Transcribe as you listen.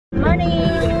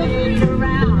Morning!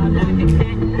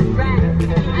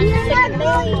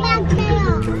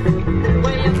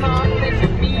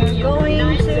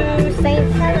 Going to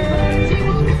St. Helens.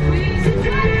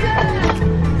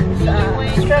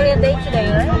 It's Australia Day today,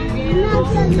 right?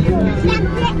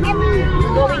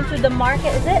 Going to the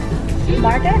market, is it?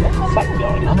 Market?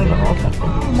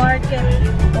 Market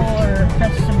or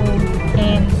festival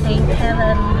in St.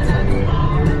 Helens.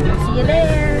 See you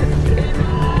there.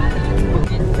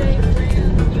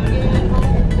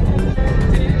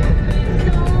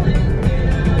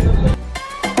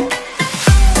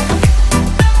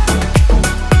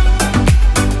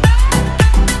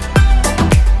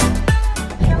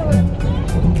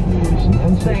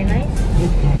 Very nice.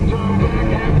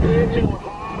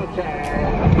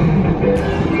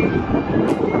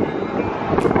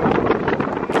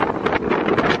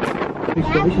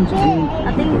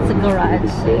 I think it's a garage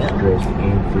sale.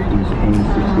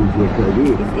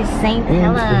 This is St.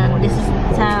 Helens. This is the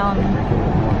town.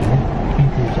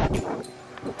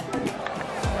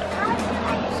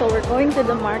 So we're going to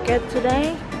the market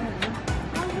today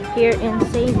here in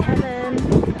St. Helens.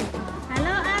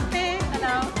 Hello, ate.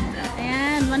 Hello.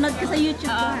 Ayan, manood ka sa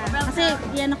YouTube ko ha. Kasi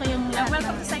yan ako yung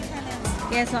welcome to St. Helens.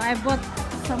 Yeah, so I bought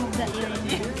some of the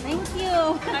earrings. Thank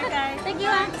you. Okay. Thank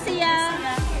you. See ya.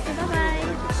 Bye-bye.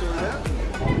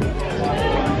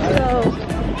 So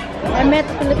I met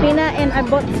Filipina and I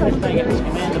bought some of the earrings.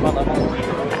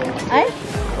 Ay?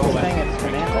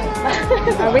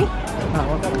 Are we?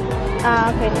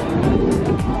 Okay.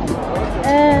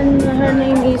 And her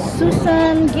name is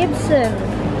Susan Gibson.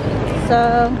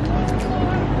 So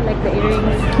I like the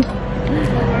earrings.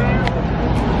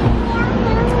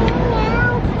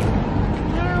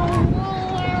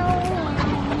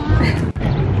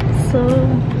 So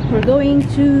we're going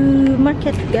to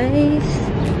market, guys.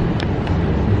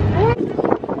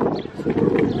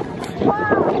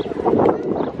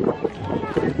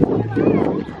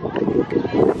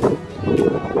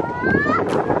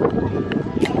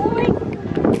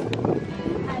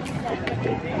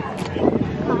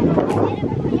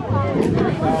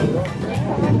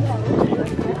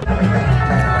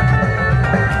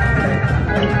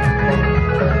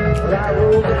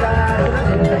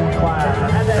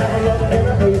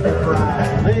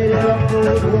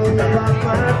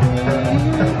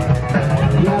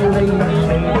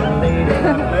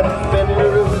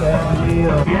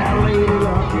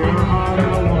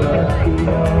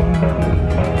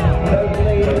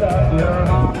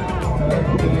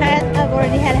 Hat, I've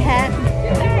already had a hat.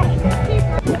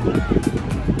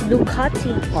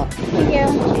 Ducati. Thank you.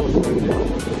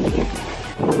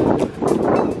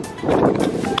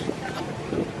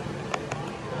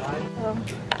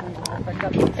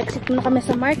 Exit muna kami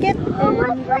sa market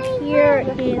and we're here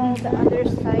in the other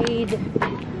side.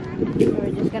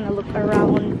 We're just gonna look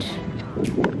around.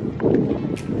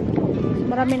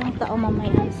 Marami ng tao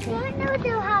mamaya.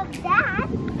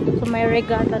 So may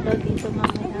regata daw dito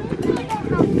mamaya.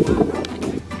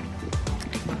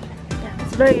 Yeah,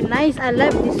 it's very nice. I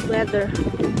love this weather.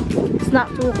 It's not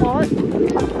too hot.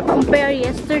 Compare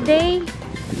yesterday.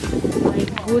 My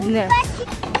goodness.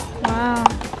 Wow.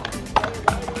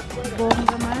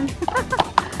 Bongga man.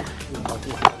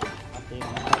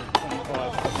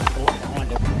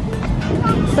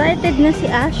 Excited na si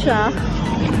Asha.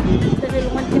 Dahil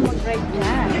want niya mag-ride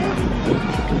dyan.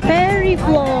 Fairy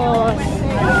floss.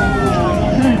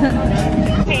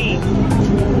 Hey.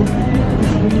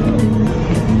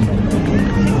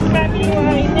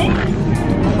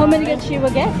 How many did she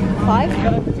will get? 5?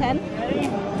 10?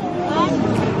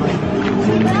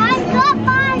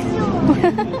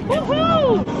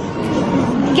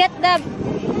 Get the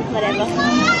whatever.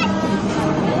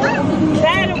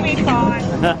 That'll be fun.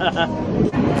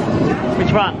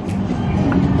 Which one?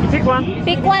 You pick one.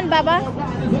 Pick one, Baba.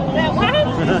 That one?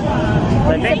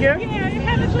 Thank you. Yeah, you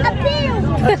have a Appeal.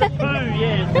 Boo,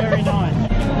 yeah, it's very nice.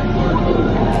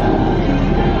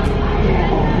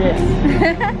 Yes.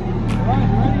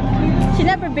 She's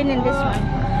never been in this one.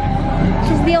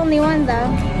 She's the only one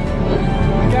though.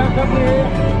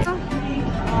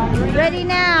 Ready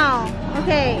now.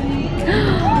 Okay.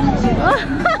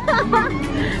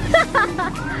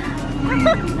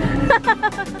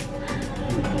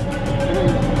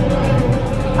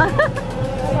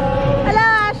 Hello,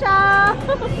 Asha.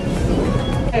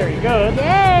 Very good.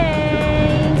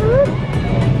 Yay.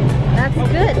 That's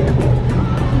good.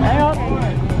 Hang on.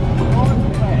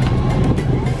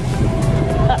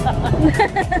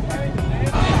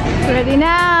 Ready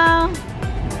now.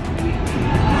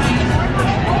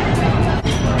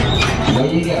 There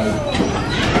you go.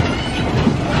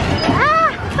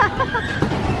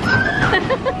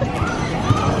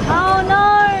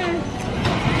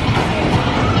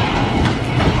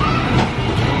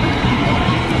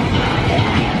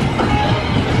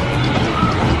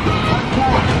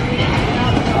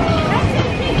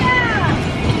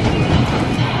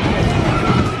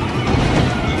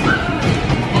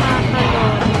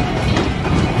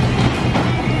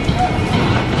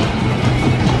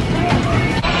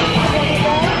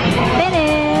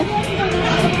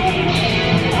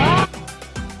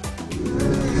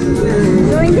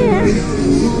 Going there.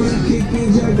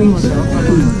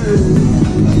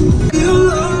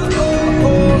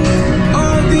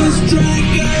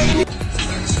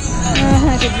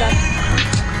 Good luck.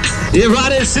 Yeah,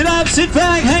 right, sit up, sit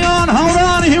back, hang on, hold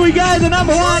on, here we go, the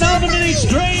number one on the mini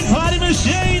screen party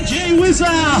machine, gee whizzer,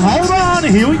 hold on,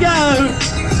 here we go.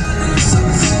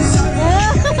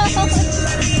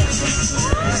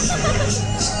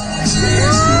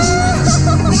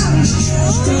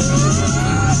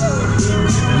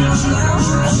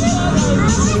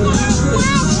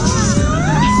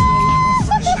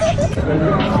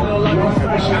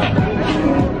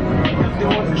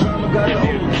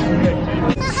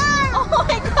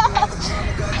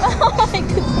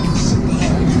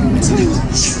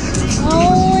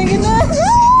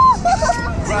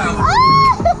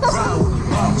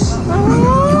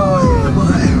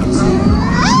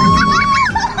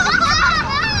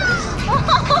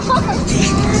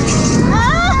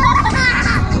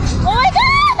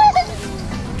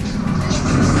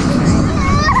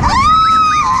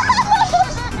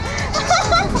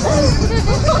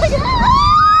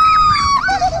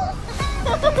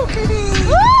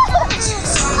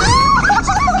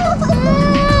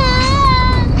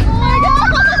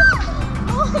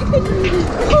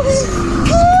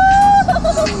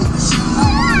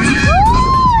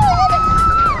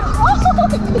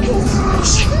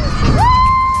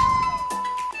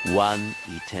 One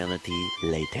eternity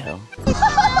later.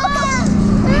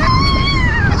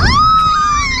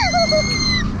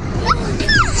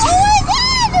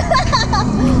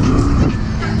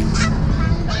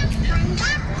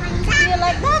 You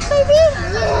like that, baby?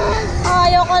 Yes. Oh,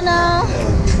 ayoko na.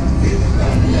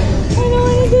 I don't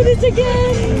want to do this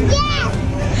again. Yes.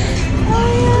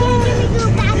 Oh, yeah. Let me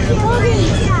go back to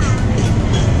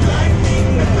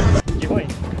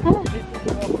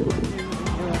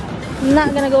I'm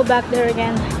not gonna go back there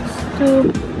again. It's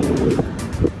too...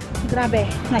 Grabe.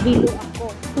 Nahilo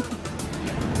ako.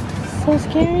 So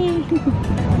scary.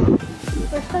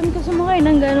 First time ko sumakay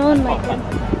ng ganon. My God.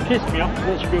 Pissed me off.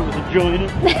 I should be able to join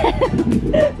it.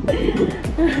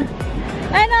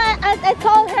 I know. I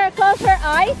told her close her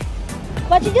eyes,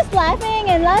 but she's just laughing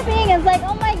and laughing. It's like,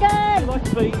 oh my God. You like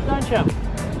to be, don't you?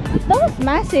 That was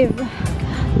massive. I'm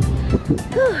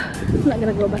not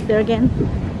gonna go back there again.